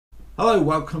Hello,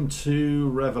 welcome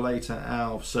to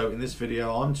RevelatorAlf. So in this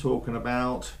video I'm talking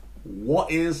about what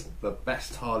is the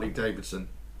best Harley Davidson.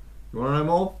 You want to know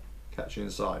more? Catch you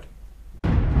inside.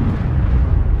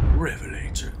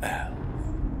 RevelatorAlf.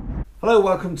 Hello,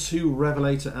 welcome to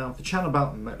RevelatorAlf, the channel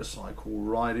about motorcycle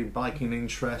riding, biking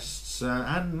interests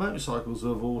and motorcycles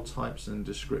of all types and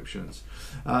descriptions.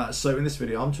 So in this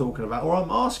video I'm talking about, or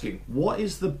I'm asking, what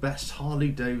is the best Harley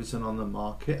Davidson on the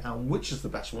market and which is the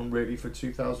best one really for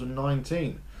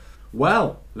 2019?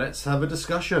 Well, let's have a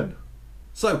discussion.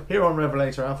 So here on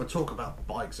RevelatorAlf I talk about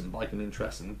bikes and biking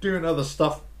interests and doing other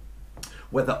stuff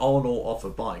whether on or off a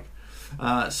bike.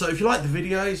 So if you like the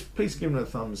videos, please give them a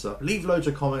thumbs up, leave loads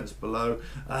of comments below,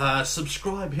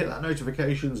 subscribe, hit that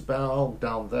notifications bell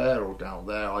down there or down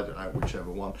there, I don't know,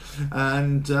 whichever one,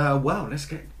 and well, let's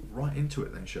get right into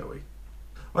it then, shall we?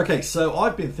 Okay, so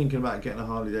I've been thinking about getting a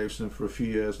Harley Davidson for a few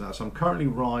years now. So I'm currently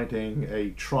riding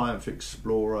a Triumph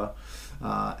Explorer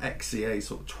XCA,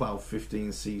 sort of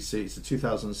 1215cc. It's a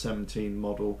 2017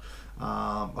 model.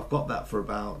 I've got that for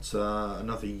about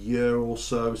another year or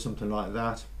so, something like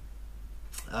that.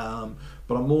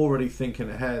 But I'm already thinking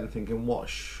ahead and thinking what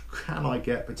can I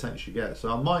potentially get. So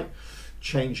I might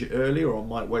change it early, or I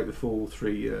might wait the full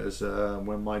 3 years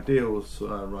when my deal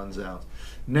runs out.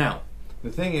 Now the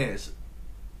thing is,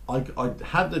 I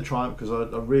had the Triumph because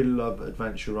I really love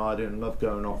adventure riding and love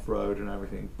going off-road and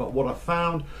everything, but what I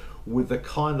found with the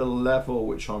kind of level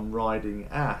which I'm riding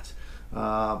at,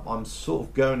 I'm sort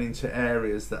of going into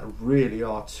areas that really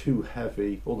are too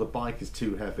heavy, or the bike is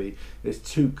too heavy, it's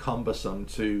too cumbersome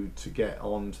to get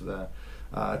onto there,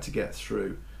 to get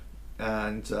through.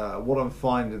 And what I'm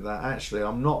finding that actually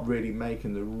I'm not really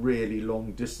making the really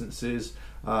long distances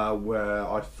where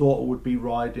I thought I would be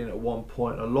riding at one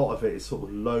point. A lot of it is sort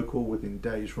of local, within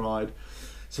days ride.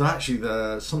 So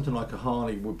actually something like a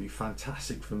Harley would be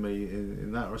fantastic for me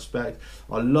in that respect.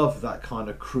 I love that kind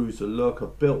of cruiser look.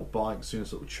 I've built bikes,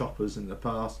 sort of choppers in the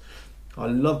past. I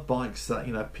love bikes that,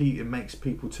 it makes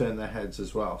people turn their heads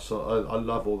as well. So I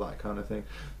love all that kind of thing.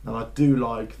 And I do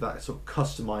like that sort of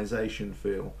customization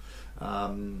feel,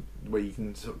 where you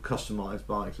can sort of customize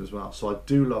bikes as well. So I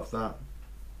do love that.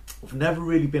 I've never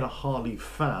really been a Harley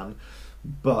fan,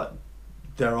 but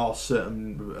there are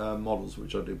certain models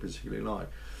which I do particularly like.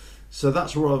 So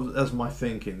that's that's my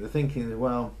thinking. The thinking is,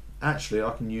 well, actually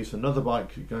I can use another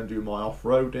bike to go and do my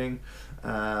off-roading,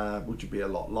 which would be a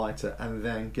lot lighter, and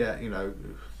then get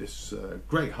this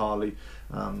great Harley,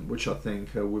 which I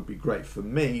think would be great for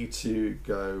me to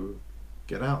go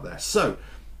get out there. So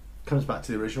comes back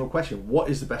to the original question, what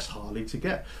is the best Harley to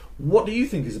get? What do you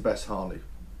think is the best Harley?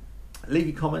 Leave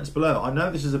your comments below. I know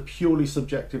this is a purely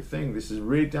subjective thing. This is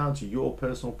really down to your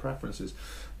personal preferences.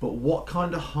 But what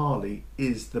kind of Harley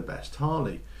is the best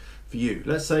Harley for you?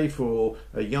 Let's say for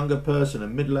a younger person, a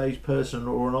middle-aged person,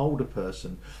 or an older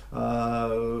person.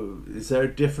 Is there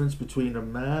a difference between a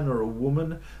man or a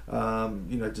woman?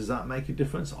 Does that make a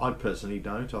difference? I personally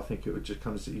don't. I think it just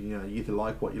comes to, you either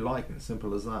like what you like, and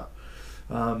simple as that.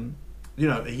 Are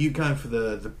you going for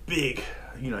the big,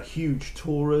 huge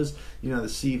Taurers, the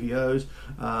CVOs,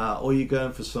 or are you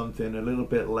going for something a little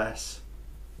bit less,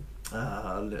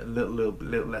 little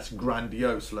less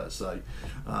grandiose, let's say?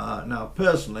 Now,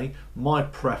 personally, my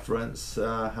preference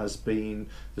has been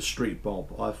the Street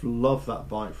Bob. I've loved that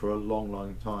bike for a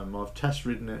long time. I've test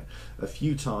ridden it a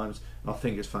few times. I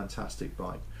think it's a fantastic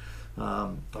bike.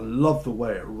 I love the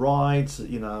way it rides.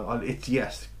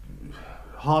 Yes,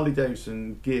 Harley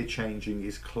Davidson gear changing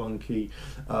is clunky,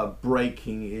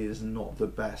 braking is not the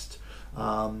best,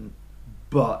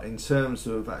 but in terms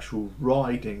of actual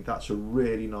riding, that's a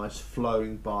really nice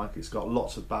flowing bike. It's got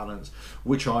lots of balance,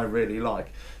 which I really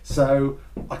like. So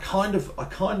I kind of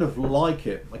like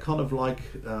it. I kind of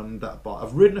like that bike.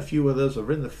 I've ridden a few others. I've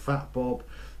ridden the Fat Bob,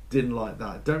 didn't like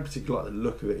that. Don't particularly like the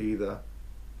look of it either.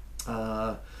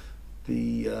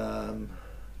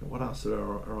 What else are there?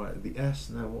 Alright, the S,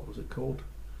 no, what was it called?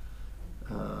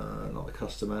 Not the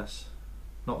Custom S,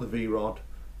 not the V-Rod.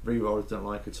 V-Rod I don't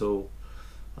like at all.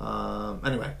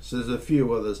 Anyway, so there's a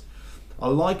few others. I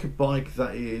like a bike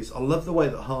that is, I love the way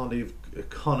that Harley have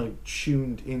kind of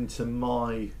tuned into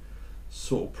my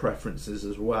sort of preferences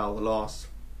as well the last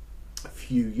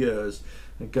few years,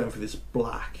 and going for this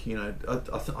black, I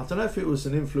don't know if it was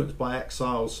an influence by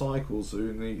Exile Cycles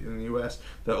in the US.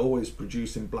 They're always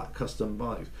producing black custom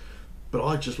bikes, but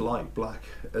I just like black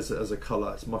as a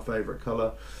colour. It's my favourite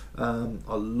colour.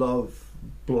 I love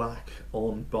black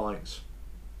on bikes,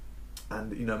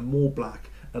 and more black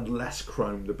and less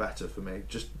chrome the better for me.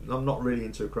 I'm not really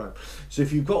into chrome. So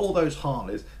if you've got all those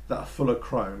Harleys that are full of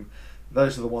chrome,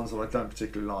 those are the ones that I don't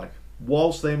particularly like.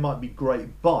 whilst they might be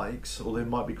great bikes, or they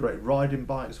might be great riding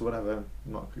bikes or whatever,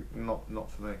 not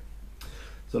for me.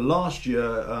 So last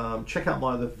year, check out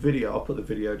my other video. I'll put the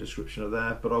video description of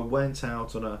there. But I went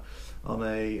out on a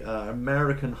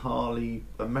American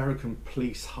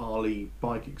police Harley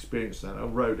bike experience. Then I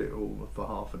rode it all for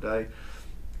half a day.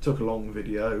 Took a long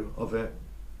video of it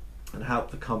and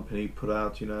helped the company put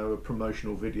out, you know, a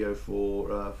promotional video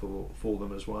for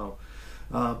them as well.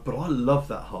 But I love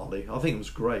that Harley. I think it was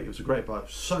great. It was a great bike.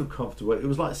 So comfortable. It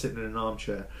was like sitting in an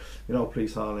armchair. You know,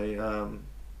 police Harley.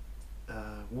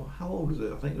 How old was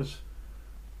it? I think it was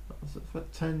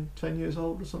 10 years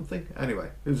old or something. Anyway,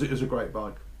 it was a great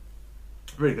bike.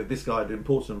 Really good. This guy had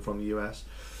imported them from the US.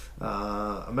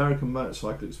 American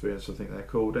Motorcycle Experience, I think they're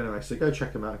called. Anyway, so go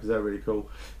check them out because they're really cool.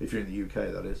 If you're in the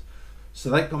UK, that is. So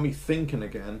that got me thinking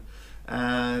again.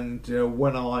 And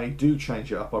when I do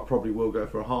change it up, I probably will go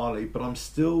for a Harley. But I'm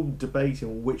still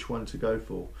debating which one to go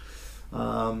for.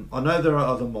 I know there are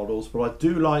other models, but I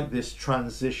do like this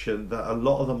transition that a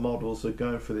lot of the models are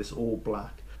going for this all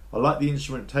black. I like the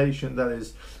instrumentation that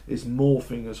is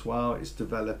morphing as well. It's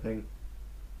developing.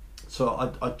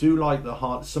 So I do like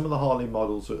some of the Harley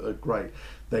models are great.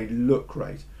 They look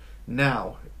great.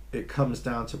 Now it comes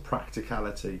down to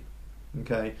practicality.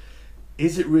 Okay,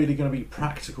 is it really going to be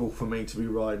practical for me to be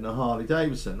riding a Harley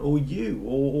Davidson, or you,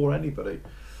 or anybody?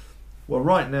 Well,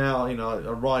 right now, you know,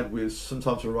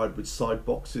 sometimes I ride with side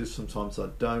boxes, sometimes I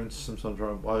don't. Sometimes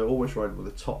I always ride with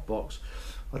a top box.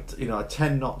 I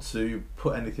tend not to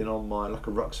put anything on like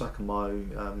a rucksack on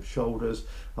my shoulders.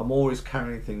 I'm always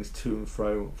carrying things to and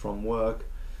fro from work.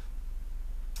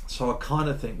 So I kind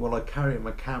of think, well, I carry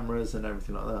my cameras and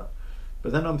everything like that.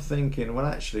 But then I'm thinking, well,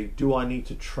 actually, do I need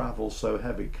to travel so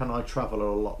heavy? Can I travel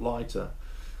a lot lighter?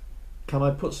 Can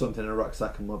I put something in a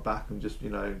rucksack on my back and just, you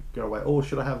know, go away? Or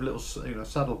should I have little, you know,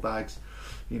 saddle bags,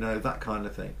 you know, that kind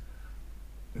of thing?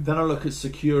 Then I look at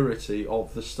security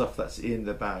of the stuff that's in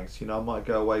the bags. You know, I might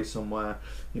go away somewhere,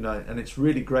 you know, and it's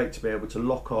really great to be able to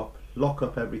lock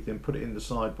up everything, put it in the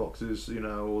side boxes, you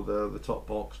know, or the top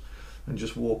box, and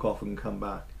just walk off and come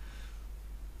back.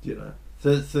 You know,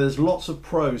 there's lots of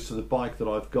pros to the bike that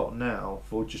I've got now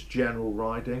for just general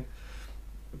riding,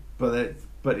 but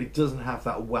it doesn't have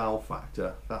that wow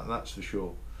factor, that's for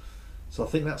sure. So I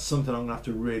think that's something I'm going to have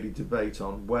to really debate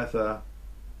on, whether,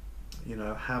 you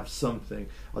know, have something.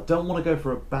 I don't want to go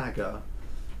for a bagger.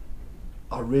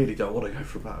 I really don't want to go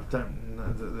for a bagger.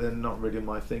 They're not really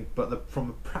my thing. But from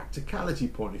a practicality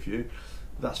point of view,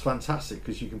 that's fantastic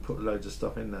because you can put loads of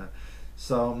stuff in there.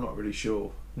 So I'm not really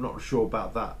sure. I'm not sure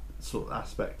about that sort of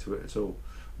aspect to it at all.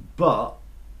 But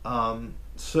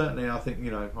certainly I think,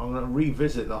 you know, I'm going to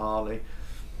revisit the Harley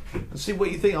and see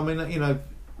what you think. I mean, you know,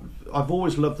 I've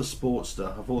always loved the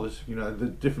Sportster. I've always, you know, the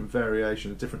different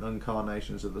variations, different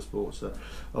incarnations of the Sportster.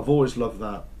 I've always loved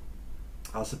that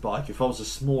as a bike. If I was a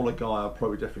smaller guy, I'd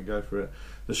probably definitely go for it.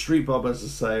 The Street Bob, as I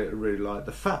say, I really like.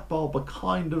 The Fat Bob I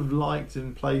kind of liked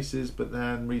in places, but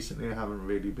then recently I haven't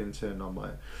really been turned on by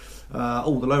it. The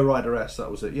Lowrider S, that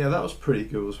was it. Yeah, that was pretty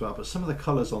good as well. But some of the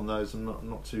colours on those I'm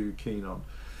not too keen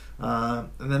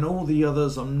on. And then all the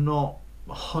others, I'm not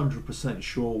 100%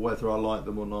 sure whether I like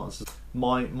them or not. So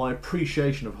my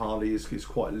appreciation of Harley is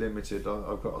quite limited,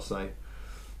 I've got to say.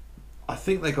 I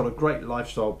think they got a great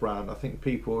lifestyle brand. I think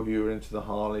people who are into the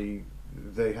Harley,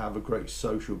 they have a great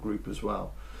social group as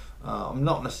well. I'm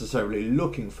not necessarily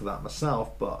looking for that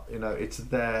myself, but you know, it's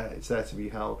there to be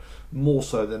held, more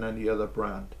so than any other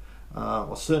brand.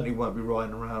 I certainly won't be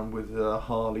riding around with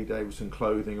Harley Davidson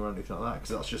clothing or anything like that,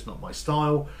 because that's just not my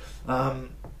style.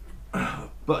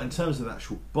 But in terms of the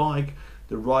actual bike,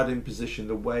 the riding position,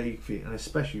 the way, and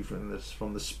especially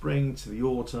from the spring to the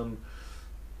autumn,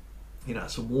 you know,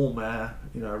 some warm air,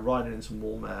 you know, riding in some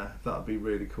warm air, that would be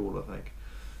really cool, I think.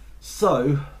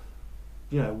 So,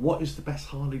 you know, what is the best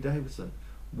Harley Davidson?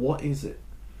 What is it?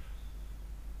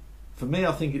 For me,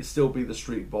 I think it'd still be the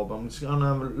Street Bob. I'm just going to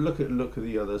have a look at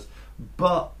the others.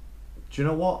 But, do you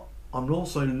know what? I'm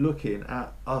also looking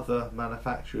at other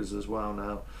manufacturers as well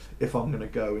now, if I'm going to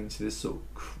go into this sort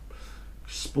of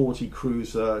sporty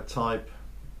cruiser type,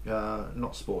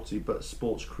 not sporty, but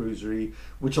sports cruisery,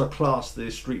 which I class the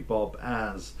Street Bob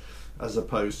as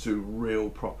opposed to real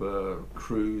proper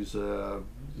cruiser,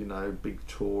 you know, big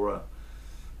tourer.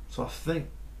 So I think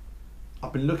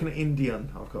I've been looking at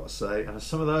Indian, I've got to say, and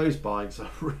some of those bikes I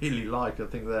really like. I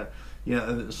think they're, you know,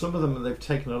 and some of them, they've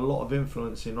taken a lot of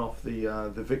influence off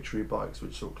the Victory bikes,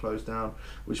 which sort of closed down,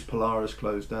 which Polaris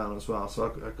closed down as well.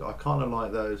 So I kind of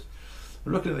like those.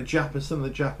 I'm looking at some of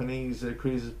the Japanese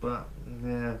cruisers, but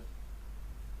yeah,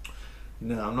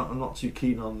 no, I'm not too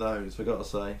keen on those. I've got to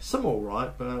say, some are all right,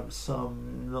 but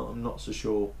some I'm not so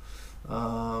sure.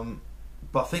 But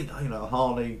I think, you know,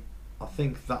 Harley, I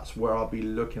think that's where I'll be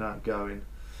looking at going.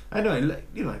 Anyway,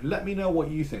 let me know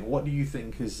what you think. What do you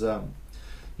think is,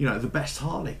 you know, the best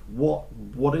Harley? What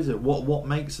is it? What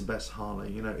makes the best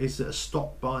Harley? You know, is it a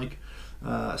stock bike,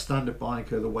 a standard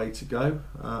bike, are the way to go?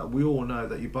 We all know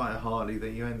that you buy a Harley, that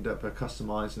you end up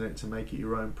customizing it to make it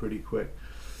your own pretty quick.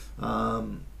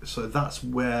 So that's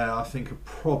where I think I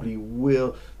probably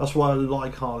will. That's why I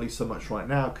like Harley so much right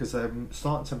now, because they're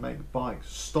starting to make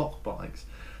bikes, stock bikes,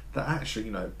 that actually,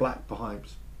 you know, black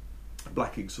pipes,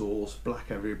 black exhaust, black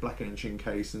engine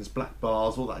casings, black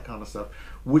bars, all that kind of stuff,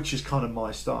 which is kind of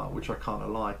my style, which I kind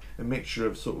of like. A mixture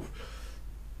of sort of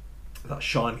that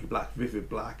shiny black, vivid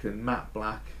black, and matte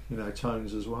black, you know,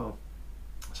 tones as well.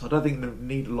 So I don't think they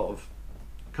need a lot of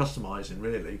customizing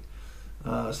really.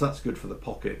 So that's good for the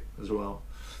pocket as well.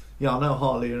 Yeah, I know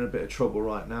Harley are in a bit of trouble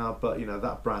right now, but you know,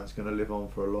 that brand's going to live on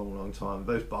for a long, long time.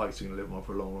 Those bikes are going to live on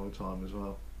for a long, long time as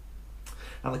well.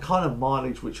 And the kind of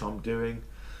mileage which I'm doing,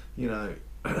 you know,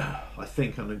 I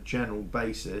think on a general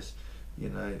basis, you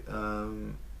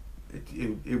know,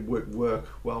 it would work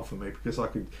well for me, because I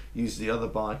could use the other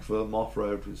bike for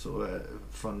off-road sort of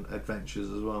fun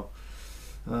adventures as well.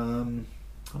 I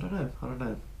don't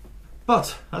know.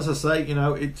 But as I say, you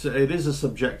know, it is a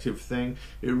subjective thing.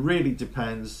 It really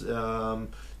depends. You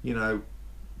know,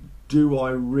 do I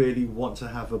really want to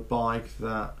have a bike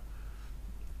that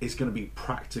is going to be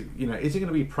practical? You know, is it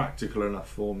going to be practical enough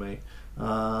for me? You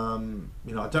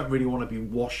know, I don't really want to be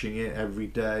washing it every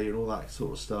day and all that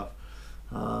sort of stuff.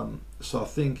 So I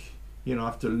think, you know, I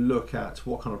have to look at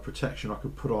what kind of protection I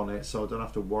could put on it, so I don't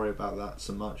have to worry about that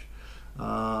so much.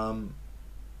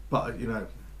 But you know,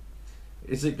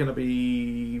 is it going to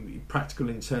be practical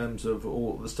in terms of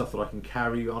all the stuff that I can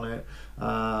carry on it?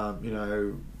 You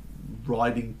know,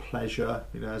 riding pleasure,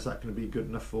 you know, is that going to be good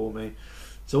enough for me?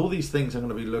 So all these things I'm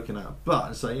going to be looking at.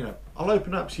 But so, you know, I'll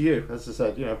open up to you. As I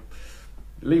said, you know,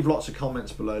 leave lots of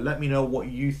comments below. Let me know what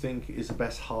you think is the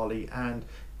best Harley. And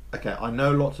okay, I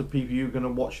know lots of people who are going to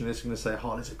watch this are going to say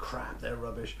Harleys are crap, they're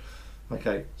rubbish.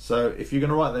 Okay, so if you're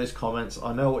going to write those comments,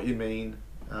 I know what you mean.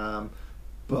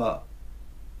 But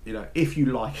you know, if you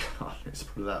like, let's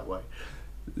put it that way,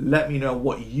 let me know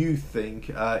what you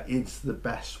think is the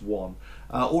best one.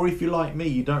 Or if you're like me,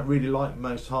 you don't really like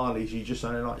most Harleys, you just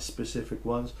only like specific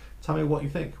ones, tell me what you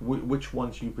think, which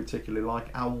ones you particularly like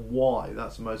and why.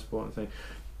 That's the most important thing.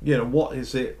 You know, what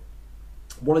is it?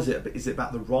 Is it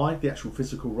about the ride, the actual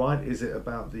physical ride? Is it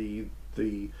about the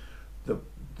way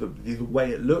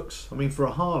it looks? I mean, for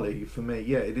a Harley, for me,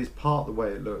 yeah, it is part the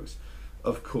way it looks,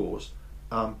 of course.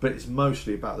 But it's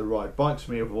mostly about the ride. Bikes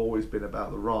for me have always been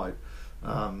about the ride.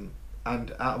 And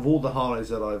out of all the Harleys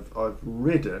that I've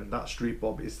ridden, that Street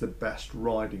Bob is the best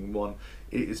riding one.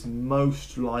 It is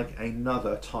most like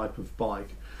another type of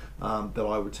bike that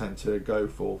I would tend to go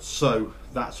for. So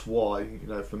that's why, you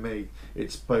know, for me,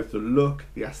 it's both the look,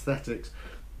 the aesthetics,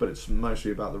 but it's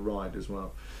mostly about the ride as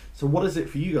well. So what is it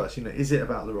for you guys? You know, is it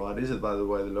about the ride? Is it about the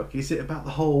way they look? Is it about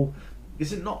the whole?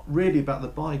 Is it not really about the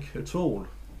bike at all?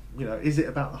 You know, is it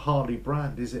about the Harley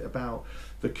brand? Is it about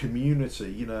the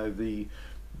community? You know, the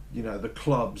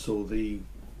clubs, or the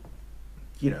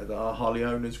Harley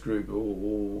owners group,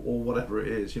 or whatever it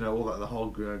is. You know, all that, the whole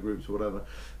groups or whatever.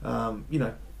 You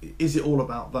know, is it all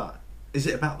about that? Is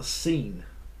it about the scene?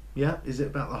 Yeah, is it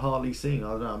about the Harley scene?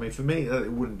 I don't know. I mean, for me,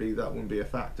 that wouldn't be a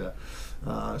factor.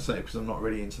 So because I'm not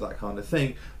really into that kind of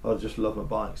thing, I just love my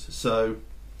bikes. So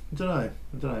I don't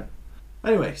know.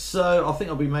 Anyway, so I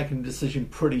think I'll be making a decision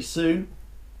pretty soon.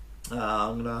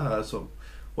 I'm gonna sort of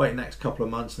wait the next couple of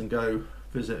months and go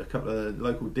visit a couple of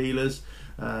local dealers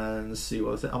and see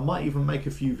what I think. I might even make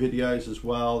a few videos as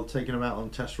well, taking them out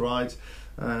on test rides,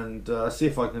 and see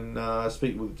if I can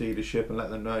speak with the dealership and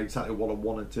let them know exactly what I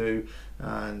want to do,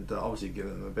 and obviously give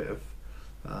them a bit of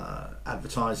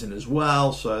advertising as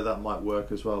well, so that might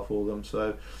work as well for them.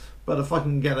 So, but if I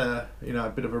can get a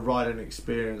bit of a riding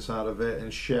experience out of it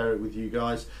and share it with you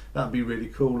guys, that'd be really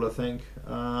cool, I think.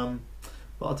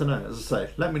 But I don't know, as I say,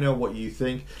 let me know what you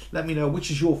think. Let me know which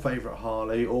is your favourite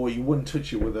Harley, or you wouldn't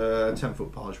touch it with a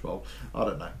 10-foot polish bulb. I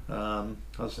don't know.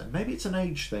 As I say, maybe it's an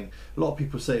age thing. A lot of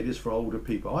people say it is for older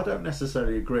people. I don't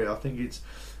necessarily agree. I think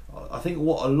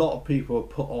what a lot of people are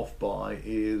put off by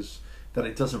is that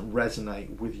it doesn't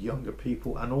resonate with younger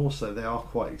people, and also they are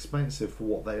quite expensive for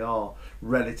what they are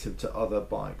relative to other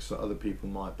bikes that other people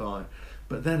might buy.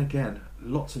 But then again,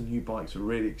 lots of new bikes are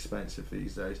really expensive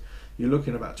these days. You're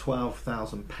looking about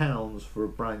 £12,000 for a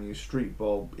brand new Street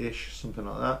Bob-ish, something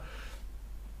like that.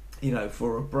 You know,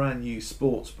 for a brand new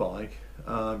sports bike,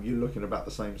 you're looking about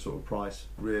the same sort of price,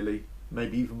 really.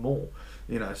 maybe even more.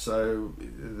 You know, so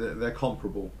they're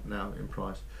comparable now in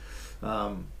price.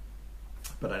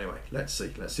 But anyway, let's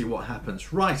see what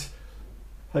happens. Right.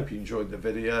 Hope you enjoyed the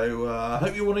video.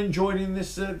 Hope you want to join in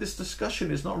this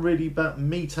discussion. It's not really about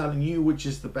me telling you which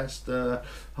is the best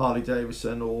Harley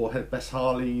Davidson or best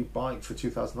Harley bike for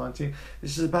 2019.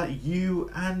 This is about you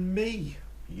and me.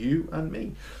 You and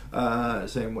me.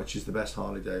 Saying which is the best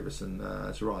Harley Davidson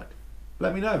to ride.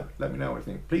 Let me know. Let me know what you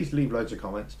think. Please leave loads of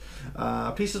comments.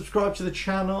 Please subscribe to the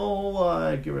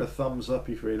channel. Give it a thumbs up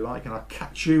if you really like. And I'll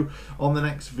catch you on the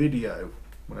next video.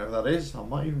 Whenever that is, I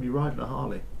might even be riding a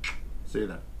Harley. See you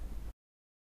then.